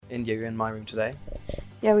India, you're in my room today.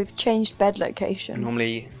 Yeah, we've changed bed location.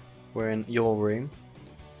 Normally, we're in your room.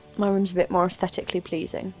 My room's a bit more aesthetically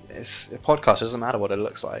pleasing. It's a podcast, it doesn't matter what it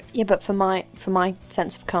looks like. Yeah, but for my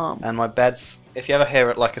sense of calm. And my bed's, if you ever hear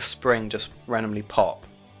it like a spring just randomly pop,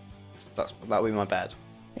 that'll be my bed.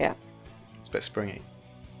 Yeah. It's a bit springy.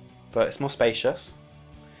 But it's more spacious.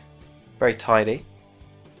 Very tidy.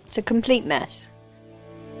 It's a complete mess.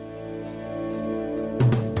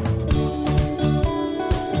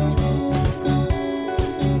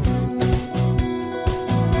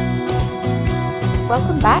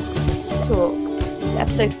 Welcome back. Let's talk. This is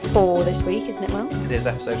episode 4 this week, isn't it, Will? It is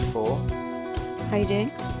episode 4. How are you doing?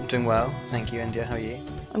 I'm doing well. Thank you, India. How are you?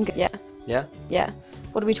 I'm good. Yeah. Yeah? Yeah.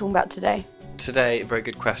 What are we talking about today? Today, very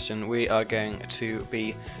good question. We are going to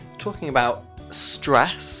be talking about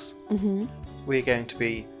stress. Mm-hmm. We're going to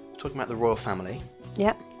be talking about the royal family.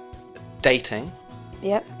 Yep. Dating.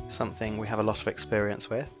 Yep. Something we have a lot of experience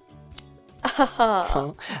with.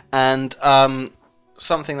 Haha. And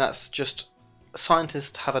something that's just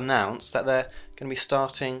scientists have announced that they're going to be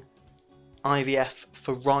starting IVF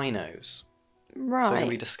for rhinos. Right. So we're going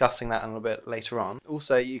to be discussing that a little bit later on.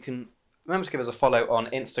 Also, you can remember to give us a follow on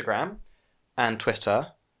Instagram and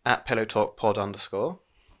Twitter at pillowtalkpod_.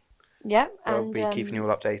 Yep. We'll be keeping you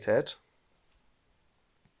all updated.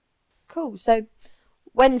 Cool. So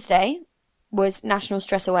Wednesday was National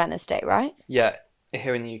Stress Awareness Day, right? Yeah,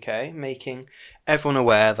 here in the UK, making everyone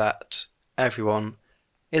aware that everyone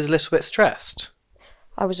is a little bit stressed.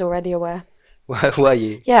 I was already aware. Where were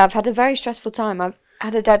you? Yeah, I've had a very stressful time. I've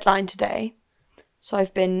had a deadline today, so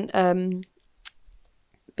I've been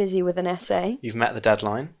busy with an essay. You've met the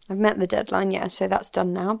deadline? I've met the deadline, yeah, so that's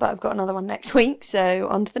done now, but I've got another one next week, so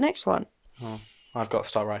on to the next one. Oh, I've got to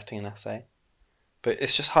start writing an essay. But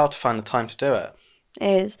it's just hard to find the time to do it.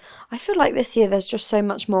 It is. I feel like this year there's just so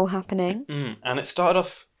much more happening. And it started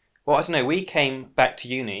off, well, I don't know, we came back to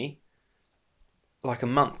uni like a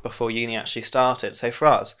month before uni actually started. So for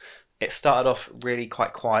us, it started off really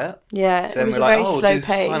quite quiet. Yeah, so then it was we're like, very slow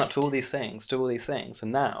paced. Sign up to all these things.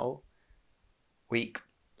 And now, week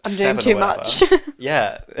I'm 7 doing too or whatever, much.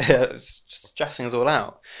 yeah, it's stressing us all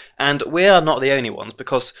out. And we are not the only ones,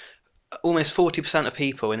 because almost 40% of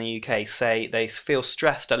people in the UK say they feel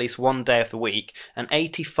stressed at least one day of the week, and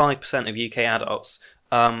 85% of UK adults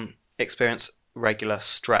experience regular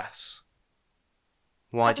stress.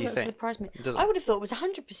 Why do you think? That surprised me. Doesn't. I would have thought it was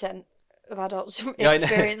 100% of adults Yeah,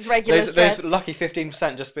 experience regular stress. Those lucky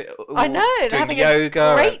 15% just I know, they're doing having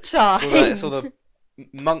yoga. a great time. It's all the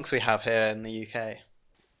monks we have here in the UK.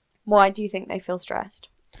 Why do you think they feel stressed?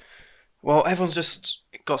 Well, everyone's just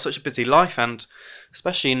got such a busy life, and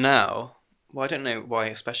especially now. Well, I don't know why,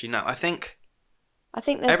 especially now. I think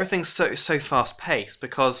everything's so fast paced,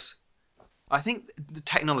 because I think the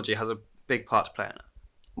technology has a big part to play in it.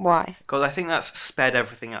 Why? Because I think that's sped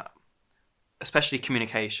everything up, especially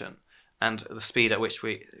communication and the speed at which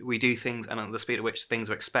we do things, and the speed at which things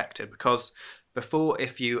are expected. Because before,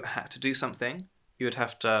 if you had to do something, you would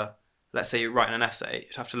have to, let's say you're writing an essay,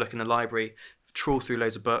 you'd have to look in the library, trawl through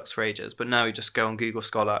loads of books for ages, but now you just go on Google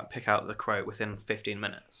Scholar and pick out the quote within 15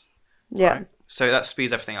 minutes. Yeah. Right? So that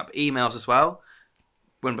speeds everything up. Emails as well,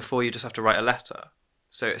 when before you just have to write a letter.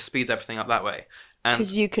 So it speeds everything up that way.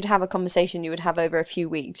 Because you could have a conversation you would have over a few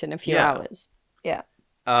weeks and a few hours. Yeah.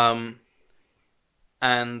 And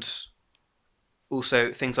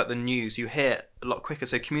also things like the news, you hear a lot quicker.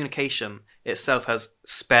 So communication itself has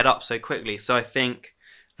sped up so quickly. So I think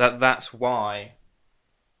that's why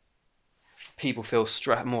people feel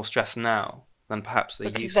more stressed now than perhaps they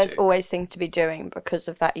used to. Because there's always things to be doing because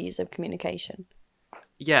of that ease of communication.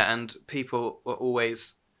 Yeah, and people are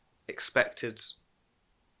always expected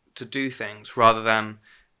to do things, rather than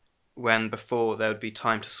when before there would be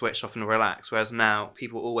time to switch off and relax, whereas now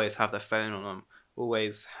people always have their phone on them,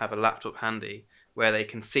 always have a laptop handy where they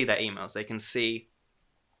can see their emails, they can see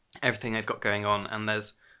everything they've got going on, and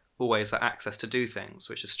there's always that access to do things,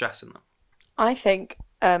 which is stressing them. I think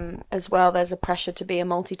as well there's a pressure to be a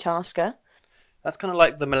multitasker. That's kind of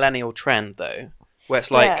like the millennial trend, though, where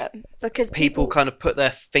it's like because people kind of put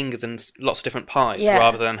their fingers in lots of different pies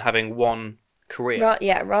rather than having one career.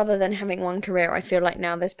 Rather than having one career, I feel like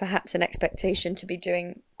now there's perhaps an expectation to be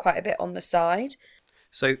doing quite a bit on the side.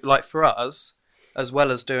 So, like for us, as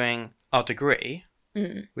well as doing our degree,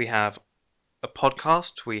 we have a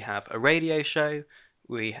podcast, we have a radio show,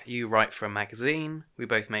 you write for a magazine, we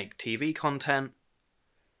both make TV content,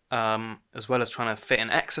 as well as trying to fit in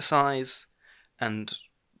exercise and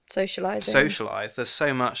socialise. There's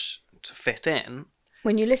so much to fit in.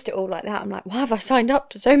 When you list it all like that, I'm like, why have I signed up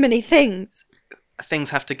to so many things? Things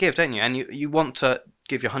have to give, don't you? And you want to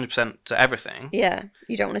give your 100% to everything. Yeah,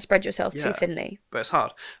 you don't want to spread yourself too thinly. But it's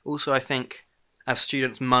hard. Also, I think as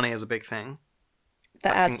students, money is a big thing.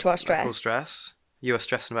 That adds to our stress. Cause stress. You were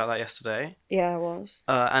stressing about that yesterday. Yeah, I was.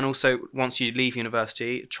 And also, once you leave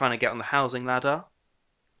university, trying to get on the housing ladder.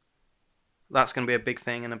 That's going to be a big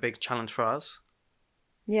thing and a big challenge for us.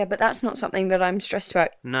 Yeah, but that's not something that I'm stressed about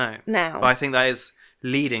now. But I think that is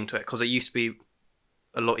leading to it, because it used to be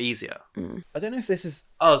a lot easier. I don't know if this is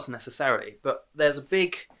us necessarily, but there's a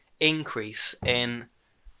big increase in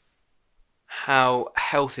how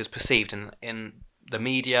health is perceived in the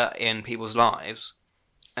media, in people's lives,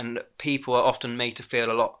 and people are often made to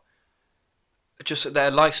feel a lot, just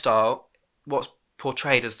their lifestyle, what's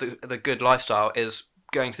portrayed as the good lifestyle is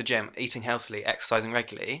going to the gym, eating healthily, exercising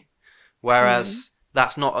regularly, whereas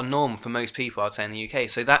that's not a norm for most people, I'd say, in the UK.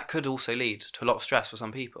 So that could also lead to a lot of stress for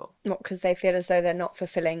some people. Not because they feel as though they're not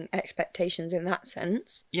fulfilling expectations in that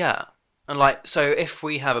sense. Yeah. And like, so if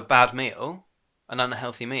we have a bad meal, an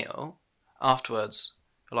unhealthy meal, afterwards,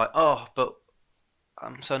 we're like, oh, but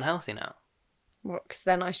I'm so unhealthy now. What? Because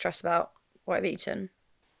then I stress about what I've eaten.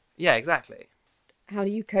 Yeah, exactly. How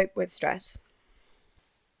do you cope with stress?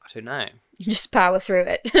 I don't know. You just power through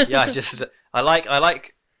it. Yeah, I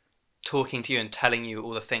like talking to you and telling you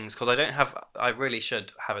all the things, because I really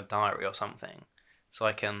should have a diary or something so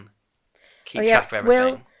I can keep track of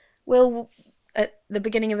everything. Will at the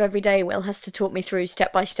beginning of every day, Will has to talk me through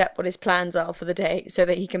step by step what his plans are for the day, so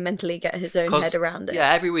that he can mentally get his own head around it.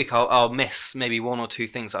 Yeah, every week I'll miss maybe one or two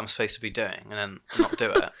things that I'm supposed to be doing and then not do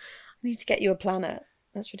it. I need to get you a planner.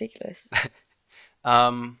 That's ridiculous.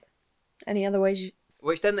 Any other ways you...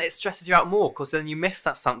 Which then it stresses you out more, because then you miss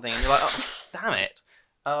that something and you're like, oh, damn it.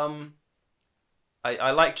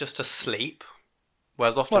 I like just to sleep,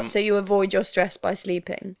 whereas often... What, so you avoid your stress by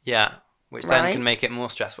sleeping? Yeah, which then can make it more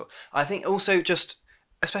stressful. I think also just,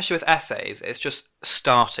 especially with essays, it's just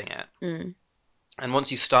starting it. And once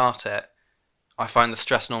you start it, I find the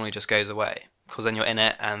stress normally just goes away, because then you're in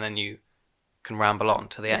it and then you can ramble on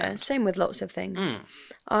to the end. Same with lots of things.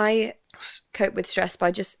 I cope with stress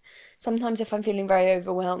by just, sometimes if I'm feeling very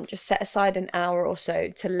overwhelmed, just set aside an hour or so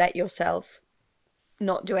to let yourself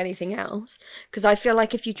not do anything else, because I feel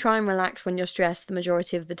like if you try and relax when you're stressed, the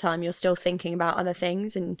majority of the time you're still thinking about other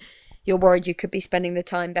things and you're worried you could be spending the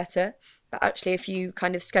time better. But actually, if you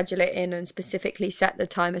kind of schedule it in and specifically set the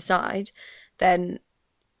time aside, then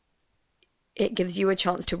it gives you a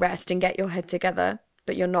chance to rest and get your head together,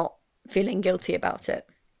 but you're not feeling guilty about it.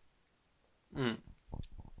 Do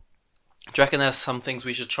you reckon there's some things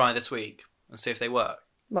we should try this week and see if they work?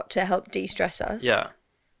 What, to help de-stress us? Yeah.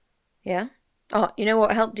 Yeah? Oh, you know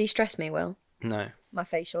what helped de-stress me, Will? No. My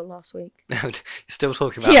facial last week. You're still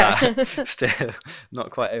talking about that. Still not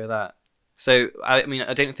quite over that. So, I mean,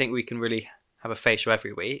 I don't think we can really have a facial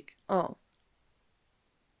every week. Oh.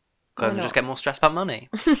 Because we'll just get more stressed about money.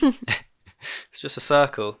 It's just a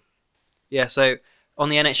circle. Yeah, so on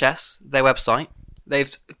the NHS, their website,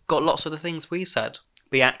 they've got lots of the things we said.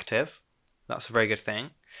 Be active. That's a very good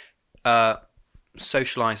thing.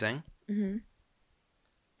 Socialising.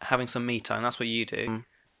 Having some me time. That's what you do.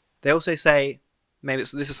 They also say, maybe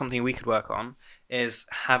this is something we could work on, is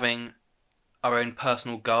having our own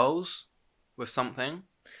personal goals with something.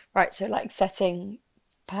 Right, so like setting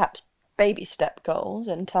perhaps baby step goals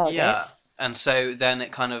and targets. Yeah, and so then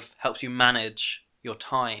it kind of helps you manage your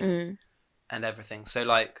time and everything. So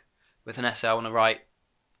like with an essay, I want to write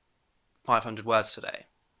 500 words today.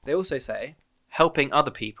 They also say helping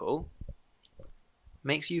other people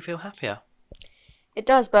makes you feel happier. It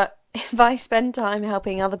does, but if I spend time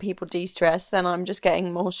helping other people de-stress, then I'm just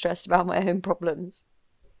getting more stressed about my own problems.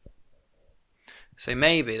 So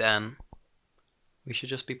maybe then we should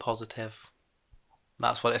just be positive.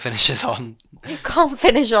 That's what it finishes on. You can't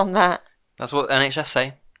finish on that. That's what NHS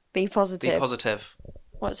say. Be positive. Be positive.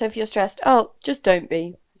 What, so if you're stressed, just don't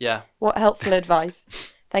be. Yeah. What helpful advice.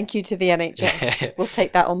 Thank you to the NHS. We'll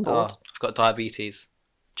take that on board. I've got diabetes.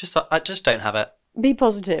 I just don't have it. Be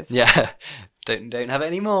positive. Yeah. Don't have it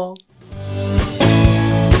anymore.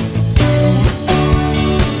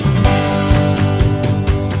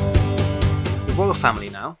 The royal family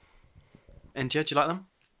now. India, do you like them?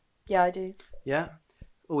 Yeah, I do. Yeah?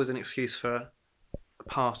 Always an excuse for a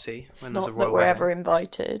party when there's a Not royal that we're wedding. ever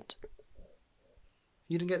invited.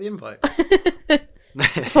 You didn't get the invite?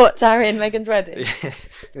 What, Harry and Meghan's wedding? It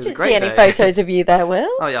was a Didn't great see any day. photos of you there,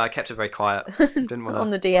 Will. Oh yeah, I kept it very quiet. Didn't want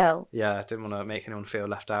On the DL. Yeah, I didn't want to make anyone feel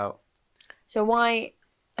left out. So why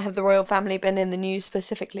have the royal family been in the news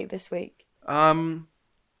specifically this week? Well,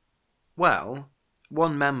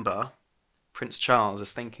 one member, Prince Charles,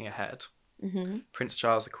 is thinking ahead. Mm-hmm. Prince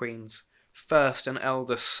Charles, the Queen's first and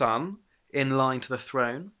eldest son, in line to the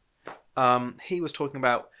throne. He was talking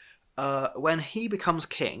about when he becomes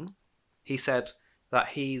king, he said that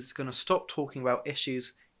he's going to stop talking about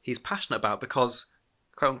issues he's passionate about because,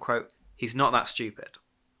 quote unquote, he's not that stupid.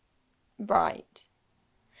 Right.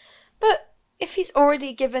 But if he's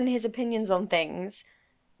already given his opinions on things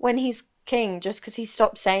when he's king, just because he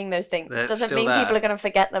stopped saying those things, doesn't mean people are going to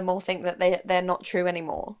forget them or think that they're not true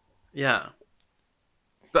anymore. Yeah.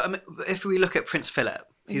 But I mean, if we look at Prince Philip,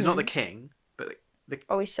 he's not the king, but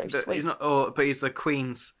he's so sweet. He's not, but he's the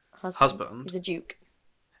Queen's husband. He's a duke.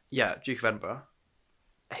 Yeah, Duke of Edinburgh.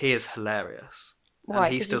 He is hilarious. Why?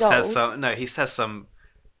 And he still says some. No, he says some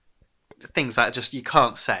things that just you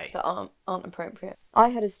can't say that aren't appropriate. I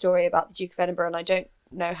had a story about the Duke of Edinburgh, and I don't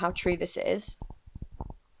know how true this is.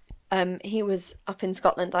 He was up in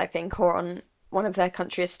Scotland, I think, or on one of their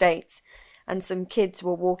country estates, and some kids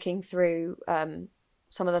were walking through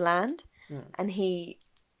some of the land, and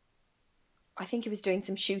I think he was doing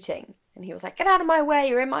some shooting, and he was like, "Get out of my way!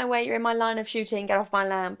 You're in my way! You're in my line of shooting! Get off my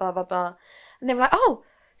land!" Blah blah blah, and they were like, "Oh,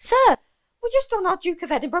 sir, we're just on our Duke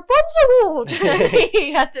of Edinburgh Bronze Award."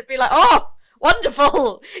 He had to be like, "Oh,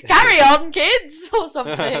 wonderful! Carry on, kids," or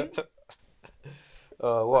something.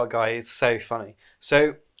 Oh, what a guy! He's so funny.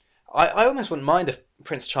 So, I almost wouldn't mind if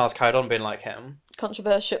Prince Charles carried on being like him.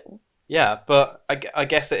 Controversial. Yeah, but I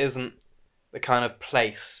guess it isn't the kind of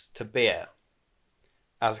place to be at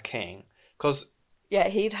as a king, because yeah,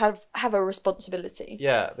 he'd have a responsibility.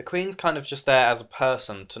 Yeah, the Queen's kind of just there as a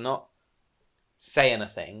person to not say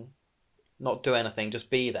anything, not do anything, just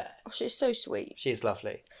be there. Oh, she's so sweet. She's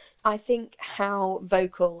lovely. I think how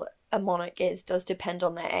vocal a monarch is does depend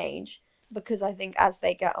on their age, because I think as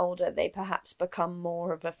they get older, they perhaps become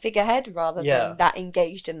more of a figurehead rather than that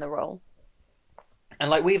engaged in the role. And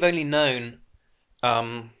like we've only known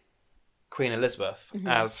Queen Elizabeth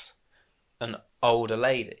as an older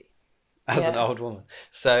lady, as an old woman.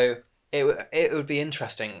 So it would be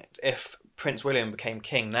interesting if Prince William became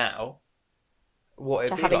king now. What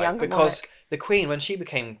it'd be like, because the Queen, when she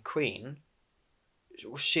became queen,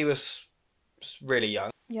 she was really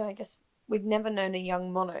young. Yeah, I guess we've never known a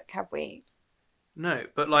young monarch, have we? No,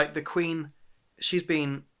 but like the Queen, she's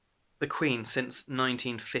been the Queen since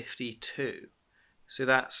 1952. So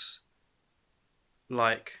that's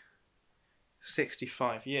like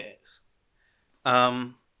 65 years.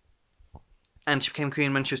 And she became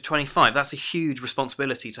queen when she was 25. That's a huge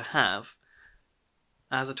responsibility to have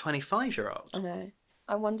as a 25-year-old. I know.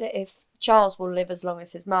 I wonder if Charles will live as long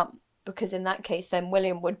as his mum, because in that case then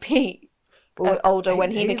William would be older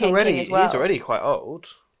when he became king as well. He's already quite old.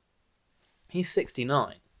 He's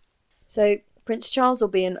 69. So Prince Charles will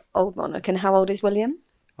be an old monarch, and how old is William?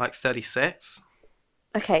 Like 36.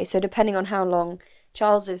 Okay, so depending on how long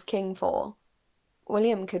Charles is king for,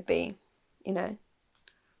 William could be, Well,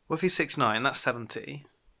 if he's 69, that's 70.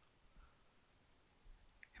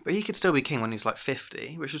 But he could still be king when he's like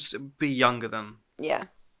 50, which would still be younger than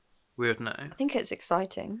we would know. I think it's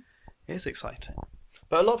exciting. It is exciting.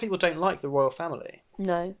 But a lot of people don't like the royal family.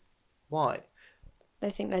 No. Why? They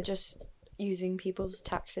think they're just using people's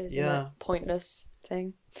taxes in a pointless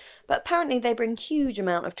thing. But apparently they bring huge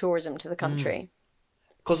amount of tourism to the country.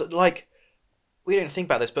 Because, like, we don't think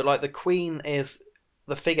about this, but, like, the Queen is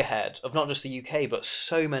the figurehead of not just the UK, but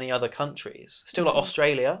so many other countries. Still, like,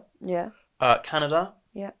 Australia. Yeah. Canada.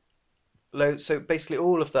 Yeah. So, basically,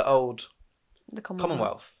 all of the old the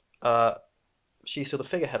Commonwealth. She's still the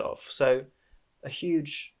figurehead of. So, a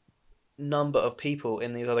huge number of people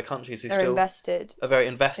in these other countries who are very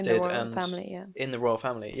invested in the royal family, in the royal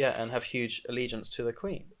family, and have huge allegiance to the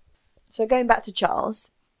Queen. So going back to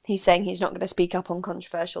Charles, he's saying he's not going to speak up on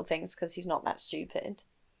controversial things because he's not that stupid.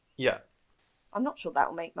 Yeah. I'm not sure that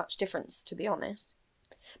will make much difference, to be honest,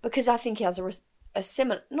 because I think he has a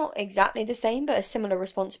similar, not exactly the same, but a similar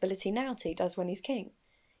responsibility now to he does when he's king.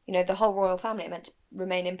 The whole royal family are meant to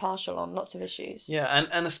remain impartial on lots of issues. Yeah,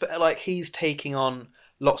 and like he's taking on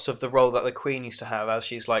lots of the role that the Queen used to have as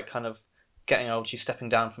she's like kind of getting old. She's stepping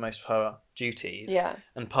down from most of her duties. Yeah.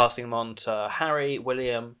 And passing them on to Harry,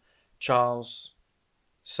 William, Charles.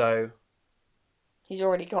 So he's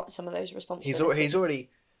already got some of those responsibilities. He's already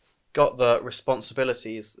got the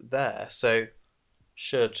responsibilities there. So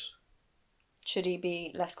should he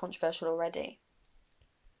be less controversial already?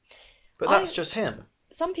 But that's just him.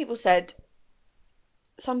 Some people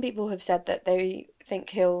have said that they think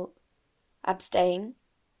he'll abstain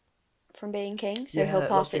from being king, so he'll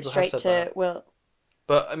pass it straight to Will.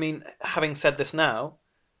 But I mean, having said this now,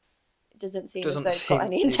 it doesn't seem as though he's got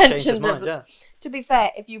any intentions of. To be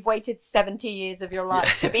fair, if you've waited 70 years of your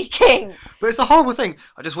life to be king, but it's a horrible thing.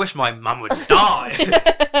 I just wish my mum would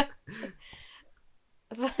die.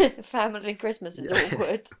 Family Christmas is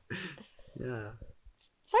awkward. Yeah.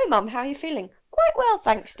 So, Mum, how are you feeling? Quite well,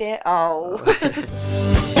 thanks, dear. Oh.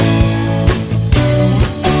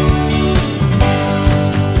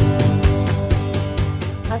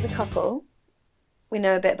 As a couple, we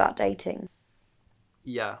know a bit about dating.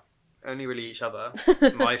 Yeah. Only really each other.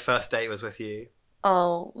 My first date was with you.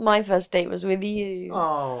 Oh, my first date was with you.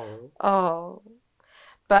 Oh. Oh.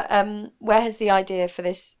 But where has the idea for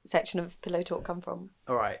this section of Pillow Talk come from?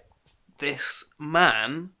 All right. This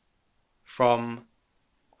man from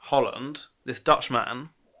Holland, this Dutch man,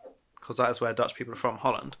 because that is where Dutch people are from,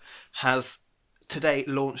 Holland, has today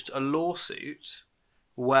launched a lawsuit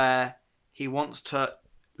where he wants to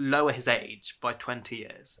lower his age by 20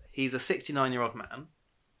 years. He's a 69-year-old man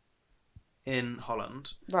in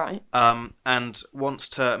Holland. Right. And wants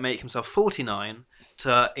to make himself 49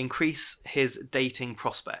 to increase his dating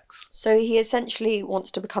prospects. So he essentially wants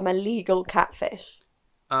to become a legal catfish.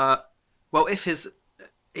 Well, if his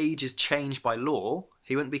age is changed by law,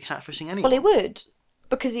 he wouldn't be catfishing anyone. Well, he would,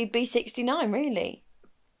 because he'd be 69, really.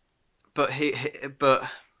 But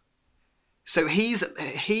so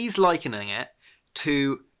he's likening it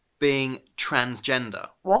to being transgender.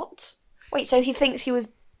 What? Wait, so he thinks he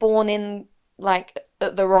was born in, like,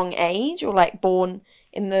 at the wrong age, or, like, born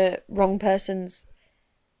in the wrong person's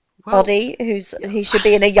body, he should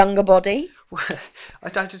be in a younger body? I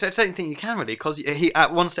don't think you can really, because he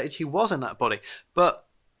at one stage he was in that body. But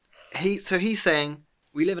he's saying,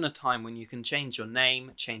 we live in a time when you can change your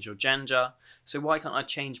name, change your gender, so why can't I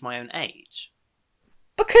change my own age?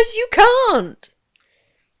 Because you can't!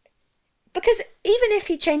 Because even if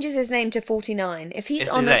he changes his name to 49, if he's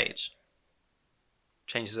it's on his age.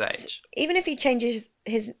 Changes his age. Even if he changes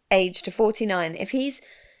his age to 49, if he's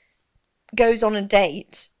goes on a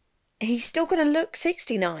date, he's still going to look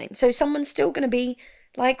 69. So someone's still going to be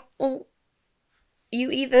like, well, you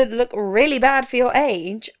either look really bad for your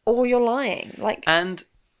age or you're lying. Like, and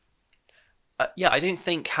I don't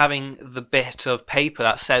think having the bit of paper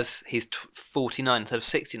that says he's 49 instead of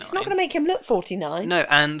 69. It's not going to make him look 49. No,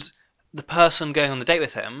 and the person going on the date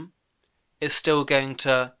with him is still going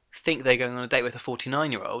to think they're going on a date with a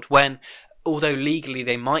 49-year-old when, although legally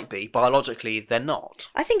they might be, biologically they're not.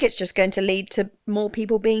 I think it's just going to lead to more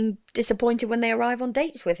people being disappointed when they arrive on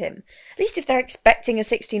dates with him. At least if they're expecting a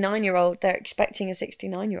 69-year-old, they're expecting a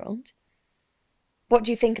 69-year-old. What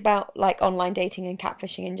do you think about, like, online dating and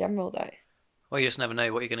catfishing in general, though? Well, you just never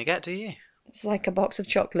know what you're going to get, do you? It's like a box of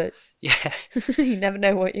chocolates. Yeah. You never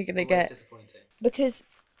know what you're going to get. Disappointing. Because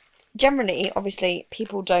generally, obviously,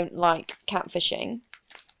 people don't like catfishing.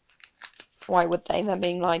 Why would they? They're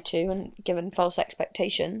being lied to and given false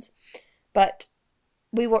expectations. But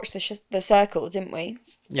we watched the Circle, didn't we?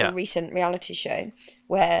 Yeah. A recent reality show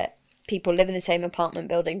where people live in the same apartment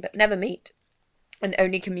building but never meet and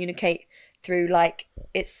only communicate through, like,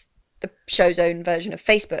 it's the show's own version of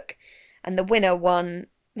Facebook. And the winner won,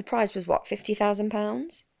 the prize was what,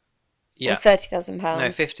 £50,000? Yeah. Or £30,000?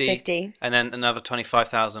 No, 50. And then another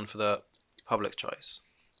 25,000 for the public choice.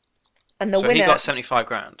 And the so winner, he got 75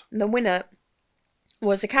 grand. The winner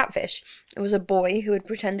was a catfish. It was a boy who had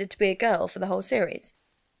pretended to be a girl for the whole series,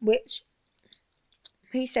 which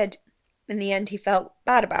he said in the end he felt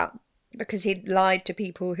bad about because he'd lied to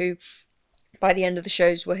people who, by the end of the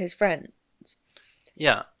shows, were his friends.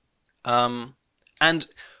 Yeah. And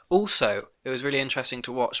also, it was really interesting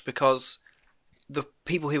to watch because the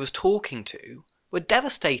people he was talking to were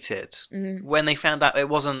devastated when they found out it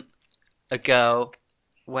wasn't a girl,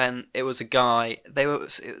 when it was a guy. They were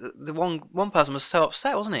the one person was so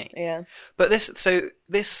upset, wasn't he? Yeah. But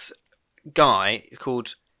this guy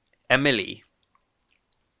called Emily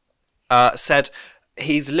said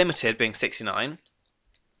he's limited being 69.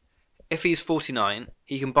 If he's 49,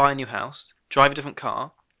 he can buy a new house, drive a different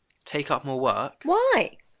car, take up more work.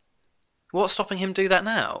 Why? What's stopping him do that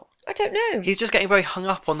now? I don't know. He's just getting very hung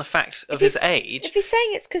up on the fact of his age. If he's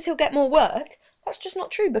saying it's because he'll get more work, that's just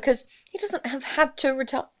not true because he doesn't have to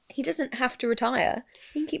retire. He doesn't have to retire.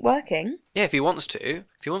 He can keep working. Yeah, if he wants to.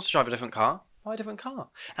 If he wants to drive a different car, buy a different car.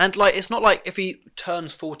 And like, it's not like if he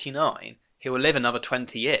turns 49, he will live another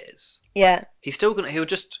 20 years. Yeah. He'll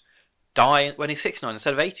just die when he's 69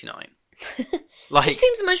 instead of 89. Like, it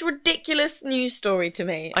seems the most ridiculous news story to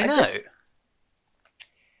me. I know.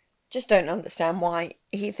 Just don't understand why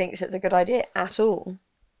he thinks it's a good idea at all.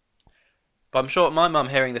 But I'm sure my mum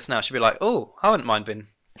hearing this now, she'd be like, oh, I wouldn't mind being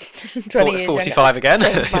 20 years 45 again.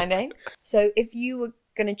 Change my name. So if you were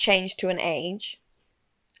going to change to an age,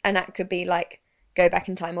 and that could be like go back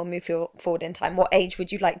in time or move forward in time, what age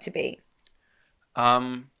would you like to be?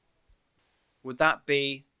 Would that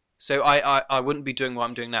be So I wouldn't be doing what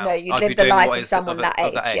I'm doing now. No, you'd I'd live be the doing life what of is someone that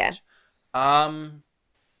age, yeah.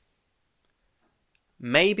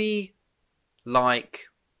 Maybe like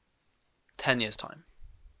 10 years time.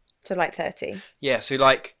 So like 30. Yeah, so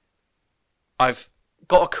like I've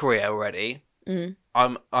got a career already. Mm.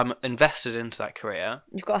 I'm invested into that career.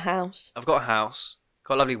 You've got a house. I've got a house,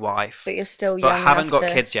 got a lovely wife. But you're still but young haven't enough got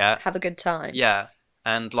to kids yet. have a good time. Yeah.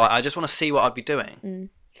 And like I just want to see what I'd be doing. Mm.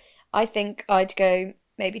 I think I'd go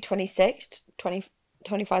maybe 26, 20,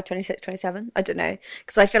 25, 26, 27. I don't know.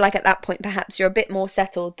 Because I feel like at that point, perhaps you're a bit more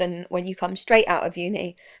settled than when you come straight out of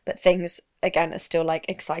uni. But things, again, are still like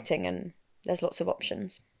exciting and there's lots of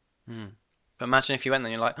options. Mm. But imagine if you went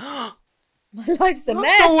there and you're like, oh, my life's a mess.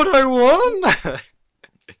 That's not what I want.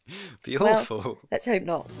 Be awful. Well, let's hope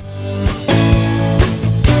not.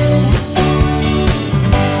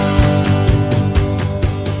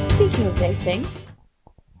 Speaking of dating,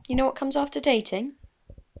 you know what comes after dating?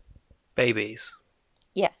 Babies.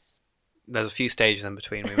 Yes. There's a few stages in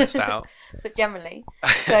between we missed out. But generally.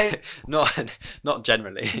 So not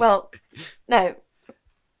generally. Well, no.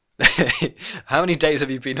 How many days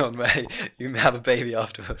have you been on where you have a baby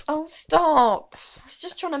afterwards? Oh, stop. I was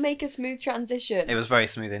just trying to make a smooth transition. It was very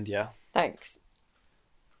smooth, India. Thanks.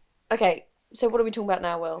 Okay, so what are we talking about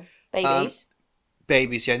now, Will? Babies?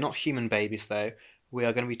 Babies, yeah, not human babies, though. We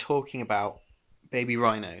are going to be talking about baby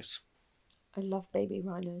rhinos. I love baby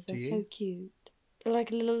rhinos. They're so cute. They're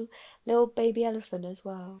like a little baby elephant as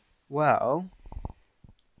well. Well,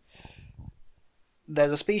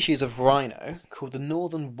 there's a species of rhino called the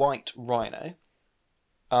northern white rhino,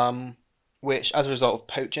 which, as a result of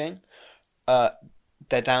poaching,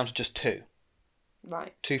 they're down to just two.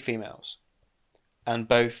 Right. 2 females. And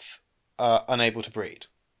both are unable to breed.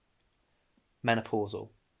 Menopausal.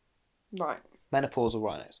 Right. Menopausal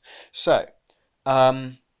rhinos. So,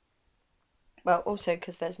 well, also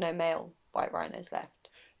because there's no male white rhinos left.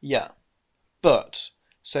 Yeah. But,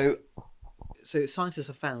 so scientists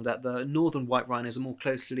have found that the northern white rhinos are more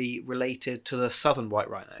closely related to the southern white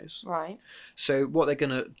rhinos. Right. So what they're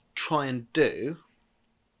going to try and do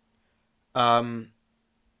are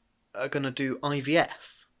going to do IVF.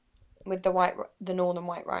 With the northern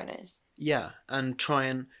white rhinos. Yeah, and try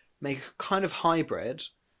and make a kind of hybrid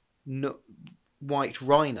white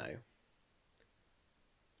rhino.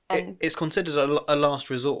 And it's considered a last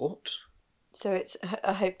resort. So it's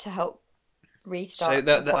a hope to help restart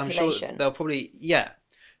the population. I'm sure they'll probably, yeah.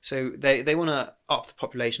 So they want to up the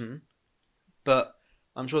population, but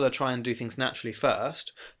I'm sure they'll try and do things naturally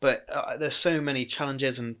first. But there's so many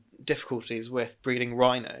challenges and difficulties with breeding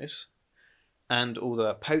rhinos and all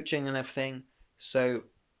the poaching and everything. So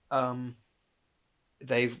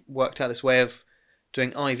they've worked out this way of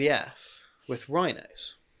doing IVF with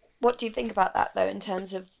rhinos. What do you think about that, though, in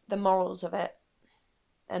terms of the morals of it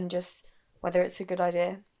and just whether it's a good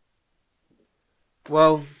idea?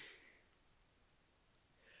 Well,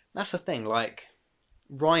 that's the thing, like,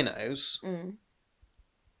 rhinos,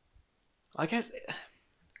 I guess,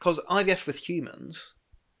 because IVF with humans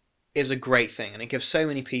is a great thing, and it gives so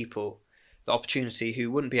many people the opportunity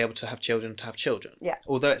who wouldn't be able to have children to have children. Yeah.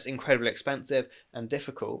 Although it's incredibly expensive and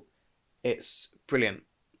difficult, it's brilliant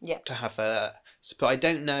to have that. But I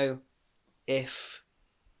don't know if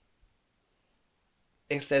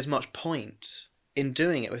there's much point in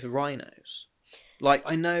doing it with rhinos. Like,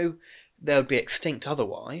 I know they'll be extinct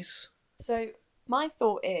otherwise. So my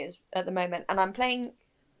thought is, at the moment, and I'm playing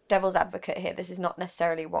devil's advocate here, this is not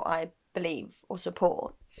necessarily what I believe or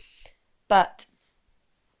support, but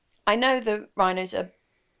I know the rhinos are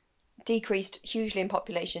decreased hugely in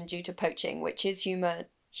population due to poaching, which is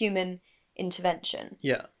human intervention.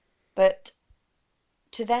 Yeah. But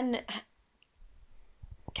to then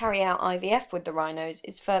carry out IVF with the rhinos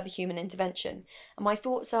is further human intervention. And my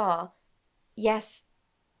thoughts are, yes,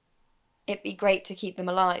 it'd be great to keep them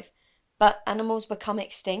alive, but animals become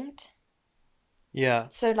extinct. Yeah.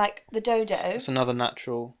 So, like, the dodo... It's another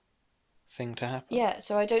natural thing to happen. Yeah,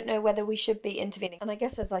 so I don't know whether we should be intervening. And I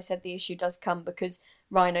guess, as I said, the issue does come because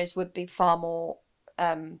rhinos would be far more...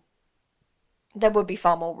 there would be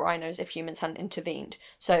far more rhinos if humans hadn't intervened.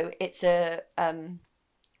 So it's a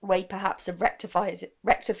way, perhaps, of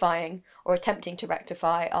rectifying or attempting to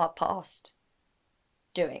rectify our past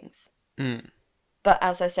doings. Mm. But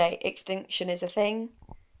as I say, extinction is a thing.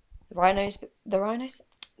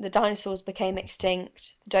 The dinosaurs became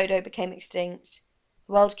extinct. The dodo became extinct.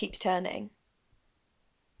 The world keeps turning.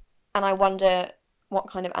 And I wonder what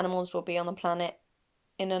kind of animals will be on the planet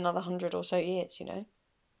in another 100 or so years, you know?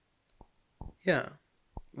 Yeah.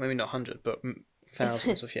 Maybe not 100, but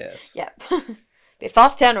thousands of years. Yep. be a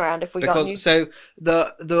fast turnaround if we got new... So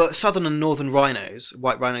the southern and northern rhinos,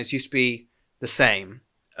 white rhinos, used to be the same.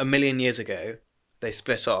 1 million years ago, they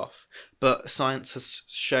split off. But science has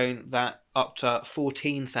shown that up to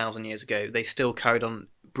 14,000 years ago, they still carried on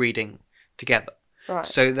breeding together. Right.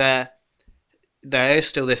 So there is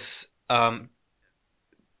still this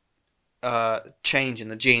change in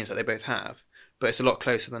the genes that they both have, but it's a lot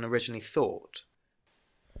closer than originally thought.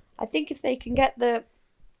 I think if they can get the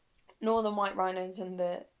northern white rhinos and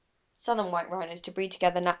the southern white rhinos to breed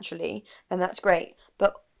together naturally, then that's great.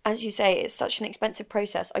 But as you say, it's such an expensive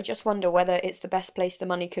process. I just wonder whether it's the best place the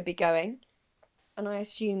money could be going. And I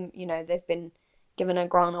assume, you know, they've been given a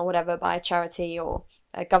grant or whatever by a charity or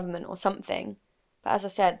a government or something. But as I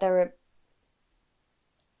said,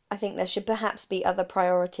 I think there should perhaps be other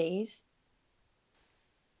priorities.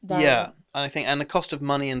 Yeah, I think, and the cost of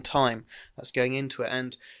money and time that's going into it,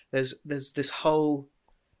 and there's this whole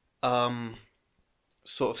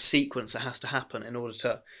sort of sequence that has to happen in order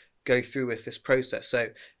to go through with this process. So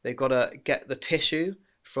they've got to get the tissue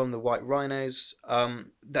from the white rhinos.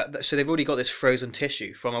 So they've already got this frozen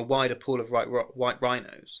tissue from a wider pool of white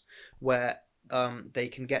rhinos, where they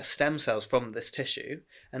can get stem cells from this tissue,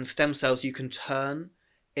 and stem cells you can turn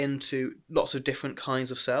into lots of different kinds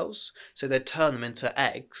of cells. So they turn them into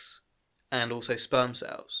eggs and also sperm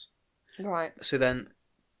cells. Right. So then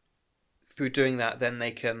through doing that, then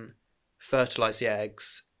they can fertilize the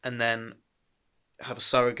eggs and then have a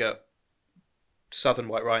surrogate southern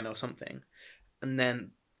white rhino or something, and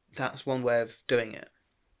then that's one way of doing it,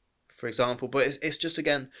 for example. But it's just,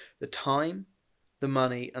 again, the time, the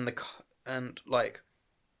money, and like,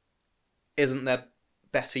 isn't there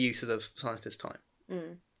better uses of scientists' time?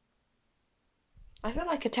 I feel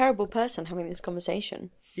like a terrible person having this conversation.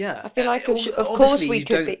 Yeah, I feel like of course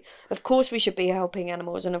we should be helping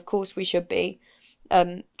animals, and of course we should be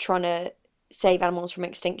trying to save animals from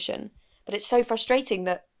extinction. But it's so frustrating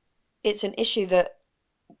that it's an issue that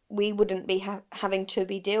we wouldn't be having to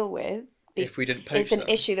deal with if we didn't poach It's an them.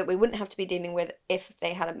 issue that we wouldn't have to be dealing with if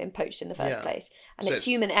they hadn't been poached in the first place. And so it's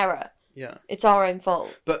human error. Yeah. It's our own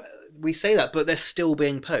fault. But we say that, but they're still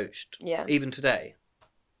being poached. Yeah. Even today.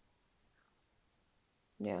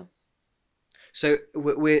 Yeah. So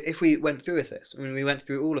if we went through with this, I mean, we went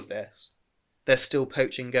through all of this, there's still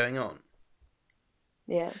poaching going on.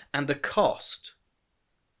 Yeah. And the cost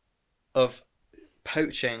of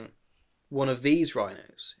poaching one of these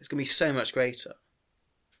rhinos is going to be so much greater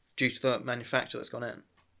due to the manufacture that's gone in.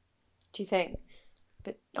 Do you think?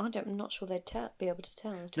 But I'm not sure they'd be able to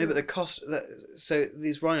tell. No, but the cost. So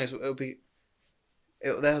these rhinos they'll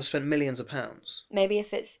have spent millions of pounds. Maybe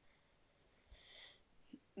if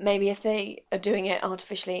they are doing it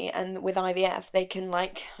artificially and with IVF, they can,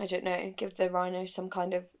 like, I don't know, give the rhino some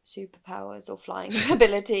kind of superpowers or flying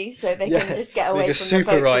abilities, so they can just get away from the poachers. Make a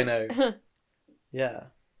super rhino. Yeah.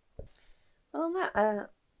 Well, on that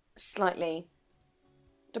slightly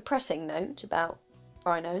depressing note about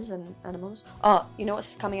rhinos and animals. Oh, you know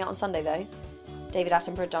what's coming out on Sunday though? David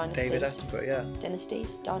Attenborough Dynasties. David Attenborough, yeah.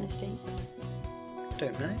 Dynasties. Don't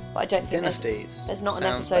know. But I don't think Dynasties. there's not an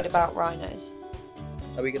episode about rhinos.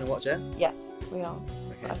 Are we going to watch it? Yes, we are.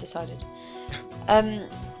 Okay. I've decided.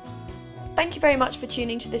 Thank you very much for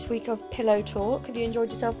tuning to this week of Pillow Talk. Have you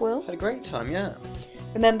enjoyed yourself, Will? Had a great time, yeah.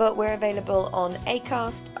 Remember, we're available on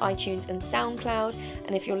Acast, iTunes and SoundCloud,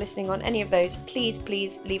 and if you're listening on any of those, please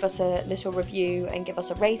leave us a little review and give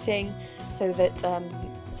us a rating so that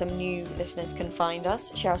some new listeners can find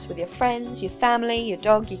us. Share us with your friends, your family, your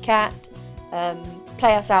dog, your cat.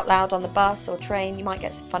 Play us out loud on the bus or train. You might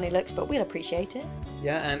get some funny looks, but we'll appreciate it.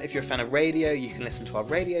 Yeah, and if you're a fan of radio, you can listen to our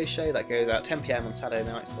radio show that goes out 10 PM on Saturday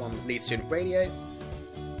nights on Leeds Student Radio.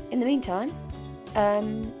 In the meantime,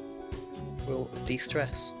 we'll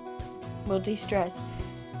de-stress.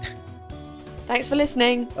 Thanks for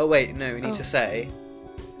listening. Oh wait, no, we need to say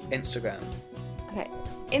Instagram. Okay.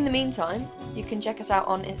 In the meantime, you can check us out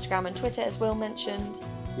on Instagram and Twitter, as Will mentioned.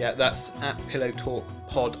 Yeah, that's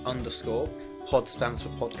 @PillowTalkPod_. Pod stands for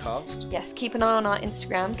podcast. Yes, keep an eye on our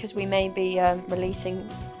Instagram because we may be releasing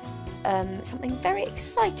something very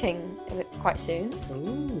exciting quite soon.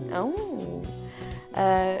 Ooh.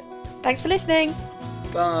 Oh. Thanks for listening.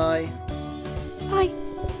 Bye. Bye.